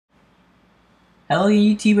Hello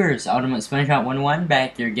YouTubers, Ultimate SpongeBob 101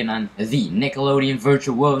 back here again on the Nickelodeon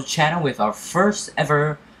Virtual World channel with our first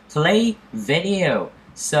ever play video.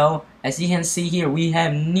 So, as you can see here, we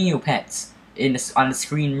have Neopets on the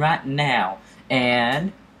screen right now.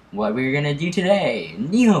 And what we're gonna do today,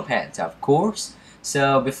 Neopets of course.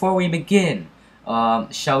 So, before we begin,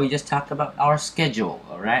 shall we just talk about our schedule,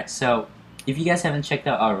 alright? So, if you guys haven't checked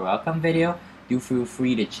out our welcome video, do feel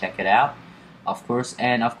free to check it out, of course.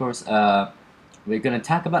 And of course, we're gonna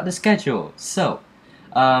talk about the schedule. So,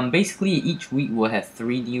 basically each week we'll have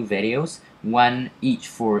 3 new videos, one each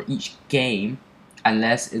for each game,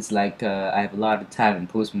 unless it's like I have a lot of time and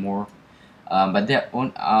post more. But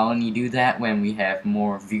I'll only do that when we have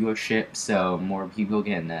more viewership, so more people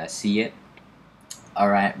can see it.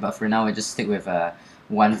 Alright, but for now we just stick with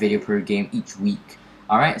one video per game each week.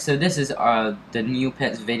 Alright, so this is the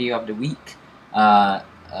Neopets video of the week.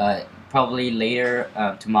 Probably later,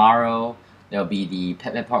 tomorrow, there'll be the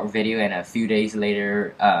Pet Park video, and a few days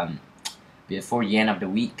later, before the end of the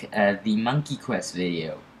week, the Monkey Quest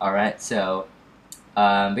video. Alright, so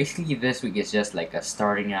basically this week is just like a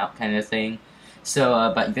starting out kind of thing.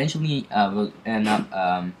 So, but eventually we'll end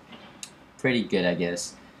up pretty good, I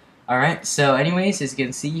guess. Alright, so anyways, as you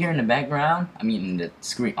can see here in the background, in the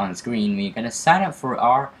screen, on screen, we're gonna sign up for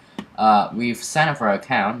our, we've signed up for our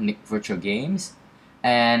account, Nick Virtual Games,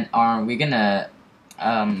 and we're gonna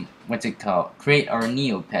what's it called? Create our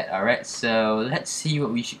Neopet. Alright, so let's see what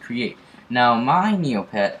we should create. Now my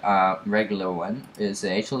Neopet, regular one, is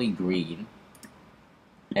actually green,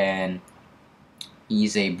 and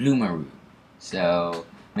he's a bloomeroo. So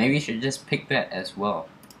maybe we should just pick that as well.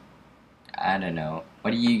 I don't know.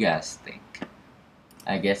 What do you guys think?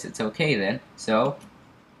 I guess it's okay then. So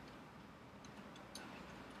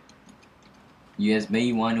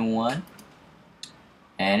USB 101,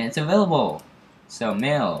 and it's available. So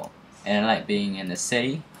male, and I like being in the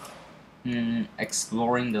city,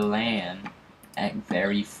 exploring the land, act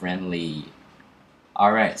very friendly.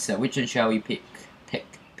 Alright, so which one shall we pick? Pick.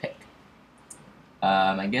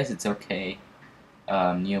 I guess it's okay.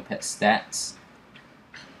 Neopet stats.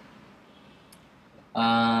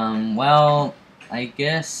 Well, I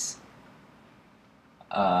guess,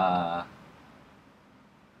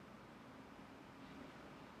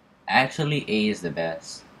 actually A is the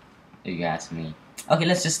best, if you ask me. Okay,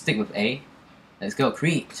 let's just stick with A. Let's go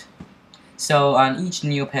create. So on each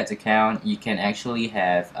Neopets account, you can actually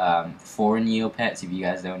have 4 Neopets if you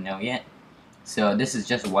guys don't know yet. So this is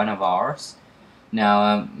just one of ours.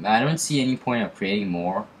 Now I don't see any point of creating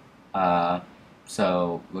more.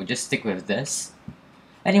 So we'll just stick with this.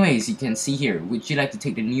 Anyways, you can see here, would you like to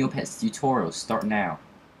take the Neopets tutorial? Start now.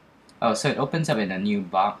 Oh, so it opens up in a new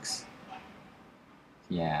box.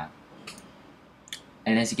 Yeah.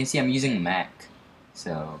 And as you can see, I'm using Mac.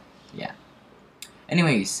 So, yeah.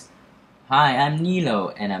 Anyways, hi, I'm Nilo,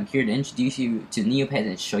 and I'm here to introduce you to Neopets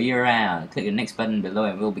and show you around. Click the next button below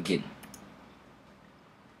and we'll begin.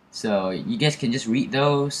 So, you guys can just read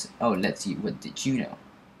those. Oh, let's see, what did you know?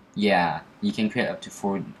 Yeah, you can create up to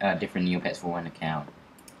 4 different Neopets for one account.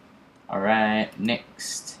 Alright,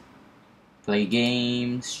 next. Play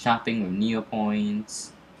games, shopping with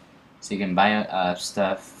Neopoints. So you can buy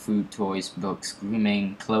stuff, food, toys, books,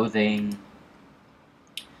 grooming, clothing.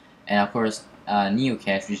 And of course,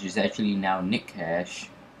 Neocash, which is actually now Nick Cash.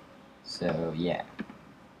 So yeah.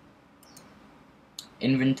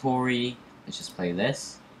 Inventory, let's just play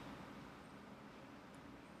this.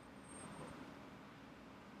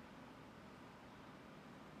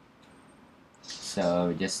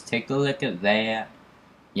 So just take a look at that.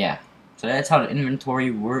 Yeah, so that's how the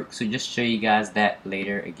inventory works. So just show you guys that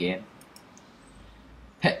later again.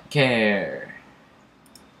 Pet care.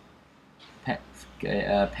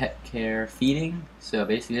 Pet care feeding. So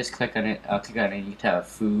basically just click on it, click on any type of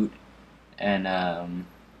food, and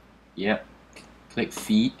yep, click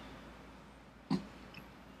feed.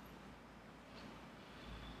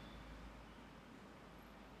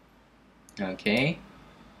 Okay.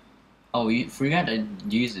 Oh, you forgot to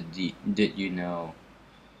use the D. Did you know?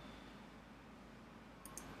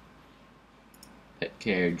 Pet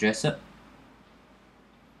care dress up.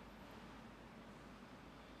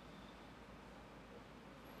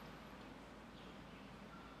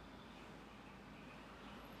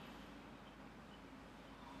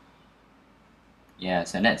 Yeah,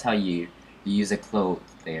 so that's how you use a clothes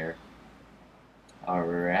there.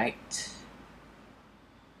 Alright.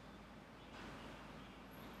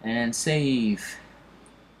 And save.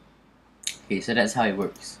 Okay, so that's how it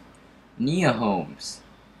works. Neo homes.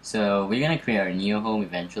 So we're gonna create our Neo home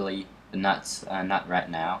eventually, but not right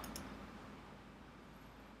now.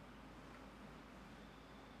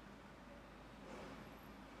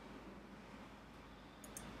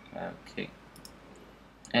 Okay.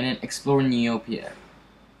 And then explore Neopia.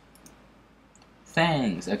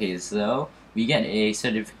 Thanks. Okay, so we get a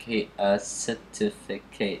certificate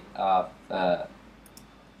of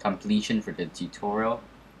completion for the tutorial.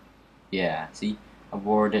 Yeah, see,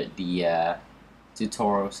 awarded the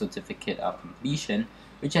tutorial certificate of completion,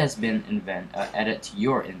 which has been added to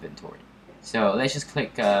your inventory. So let's just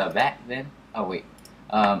click back then. Oh wait,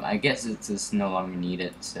 I guess it's no longer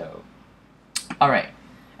needed. So, all right.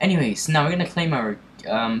 Anyways, now we're gonna claim our.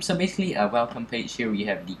 So basically, a welcome page here. We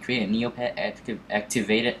have the create a Neopet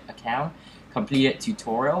activated account, completed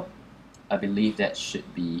tutorial. I believe that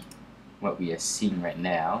should be what we are seeing right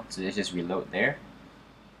now. So let's just reload there.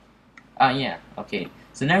 Ah, yeah. Okay.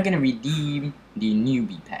 So now we're gonna redeem the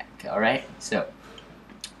newbie pack. All right. So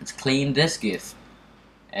let's claim this gift,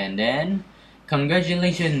 and then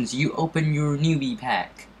congratulations, you open your newbie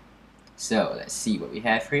pack. So let's see what we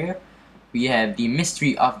have here. We have the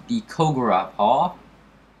Mystery of the Kogura Paw,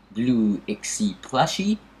 Blue Ixie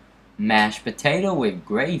Plushie, Mashed Potato with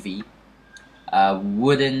Gravy, a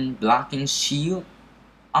Wooden Blocking Shield,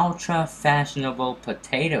 Ultra Fashionable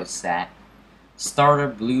Potato Sack, Starter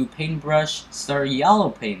Blue Paintbrush, Starter Yellow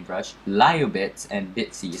Paintbrush, Neopets, and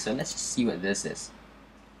Bitsy. So let's just see what this is.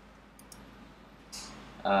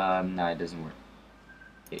 No, it doesn't work.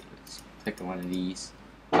 Okay, let's click on one of these.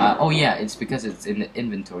 Oh yeah, it's because it's in the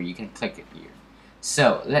inventory. You can click it here.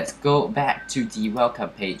 So let's go back to the welcome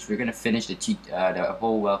page. We're gonna finish the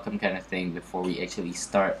whole welcome kind of thing before we actually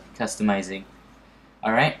start customizing.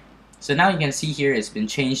 All right. So now you can see here it's been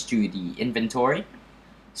changed to the inventory.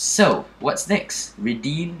 So what's next?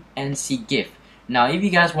 Redeem NC gift. Now, if you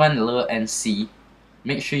guys want a little NC,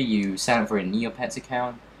 make sure you sign up for a Neopets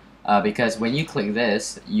account. Because when you click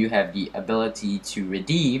this, you have the ability to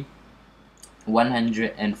redeem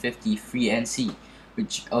 150 free NC,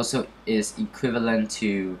 which also is equivalent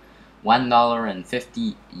to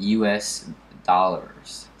 $1.50 US.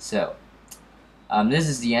 So this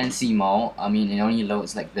is the NC mall. I mean, it only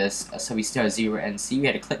loads like this. So we start 0 NC. We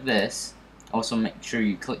had to click this. Also make sure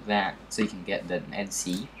you click that so you can get the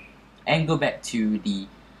NC. And go back to the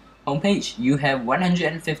homepage. You have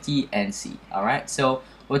 150 NC. Alright, so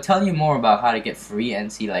we'll tell you more about how to get free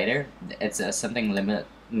NC later. It's something limited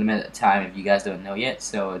time if you guys don't know yet,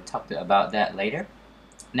 so we'll talk about that later.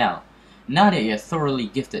 Now that you're thoroughly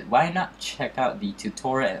gifted, why not check out the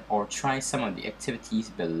tutorial or try some of the activities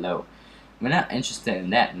below? We're not interested in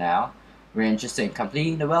that now. We're interested in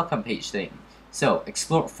completing the welcome page thing. So,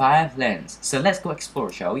 explore 5 lands. So let's go explore,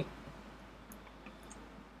 shall we?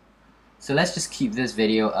 So let's just keep this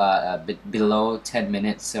video a bit below 10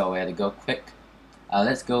 minutes, so we have to go quick.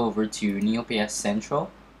 Let's go over to Neopets Central.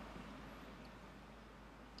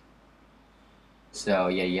 So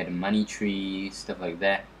yeah, you get a money tree, stuff like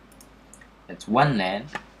that. That's one land.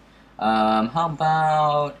 How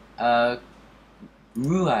about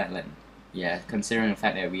Rue Island? Yeah, considering the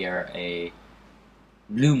fact that we are a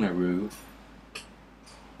Bloomeroo.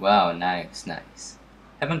 Wow, nice.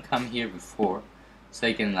 Haven't come here before, so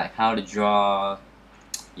you can like how to draw.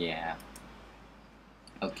 Yeah.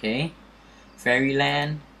 Okay.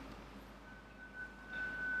 Fairyland.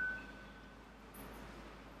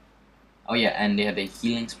 Oh yeah, and they have the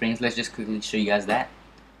healing springs. Let's just quickly show you guys that.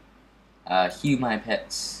 Heal my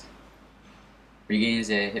pets. Regains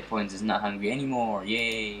their hit points, is not hungry anymore.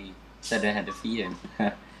 Yay! So I don't have to feed him.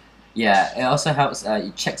 Yeah, it also helps.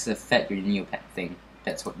 It checks the fat your Neopet thing.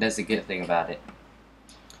 That's a good thing about it.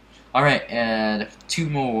 All right, and 2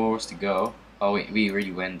 more wars to go. Oh wait, we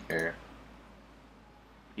already went there.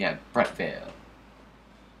 Yeah, Bretvale.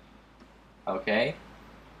 Okay.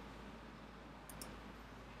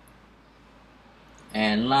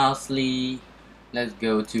 And lastly, let's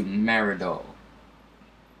go to Meridol.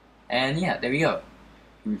 And yeah, there we go.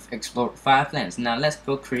 We've explored 5 lands. Now let's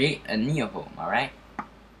go create a Neo home, alright?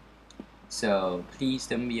 So please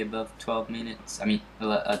don't be above 12 minutes. I mean,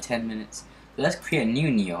 10 minutes. So let's create a new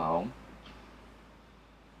Neo home.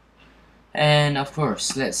 And of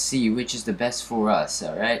course, let's see which is the best for us,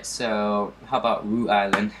 alright? So, how about Rue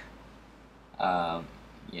Island? Yeah,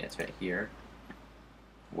 it's right here.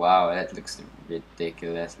 Wow, that looks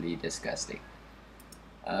ridiculously disgusting.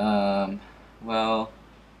 Well,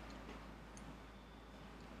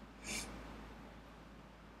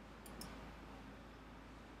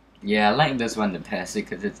 yeah, I like this one the best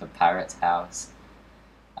because it's a pirate's house.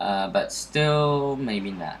 But still,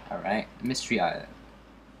 maybe not, alright? Mystery Island.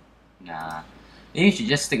 Nah. Maybe you should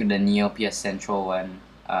just stick with the Neopets Central one.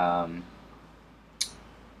 I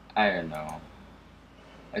don't know.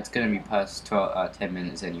 It's gonna be past 10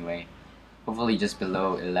 minutes anyway. Hopefully just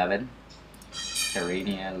below 11.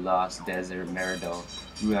 Terrania, Lost Desert, Meridol.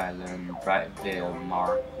 Blue Island, Brightvale,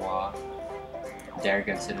 Marqua,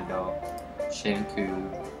 Dargan Citadel, Shinku,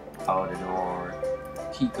 Outdoor,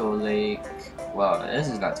 Pico Lake. Well, this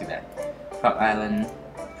is not too bad. Croc Island,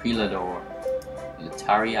 Prelador,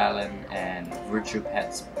 Latari Island, and Virtual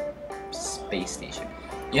Pets Space Station.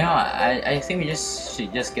 You know, I think we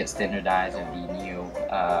should just get standardized on the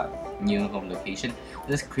new home location.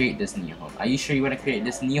 Let's create this new home. Are you sure you want to create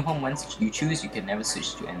this new home? Once you choose, you can never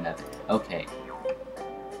switch to another. Okay.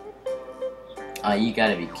 You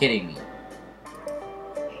gotta be kidding me.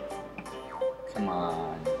 Come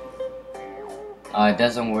on. It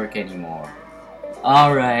doesn't work anymore.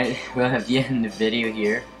 Alright, we'll have the end of the video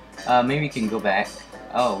here. Maybe we can go back.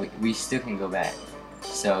 Oh, we still can go back.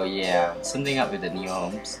 So yeah, something up with the new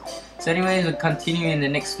homes. So anyways, we'll continue in the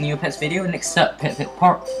next Neopets video. Next up, Pet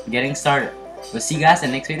Park, getting started. We'll see you guys in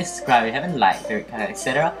the next video. Subscribe if you haven't, like, favorite,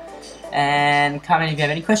 etc. And comment if you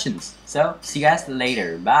have any questions. So, see you guys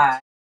later. Bye!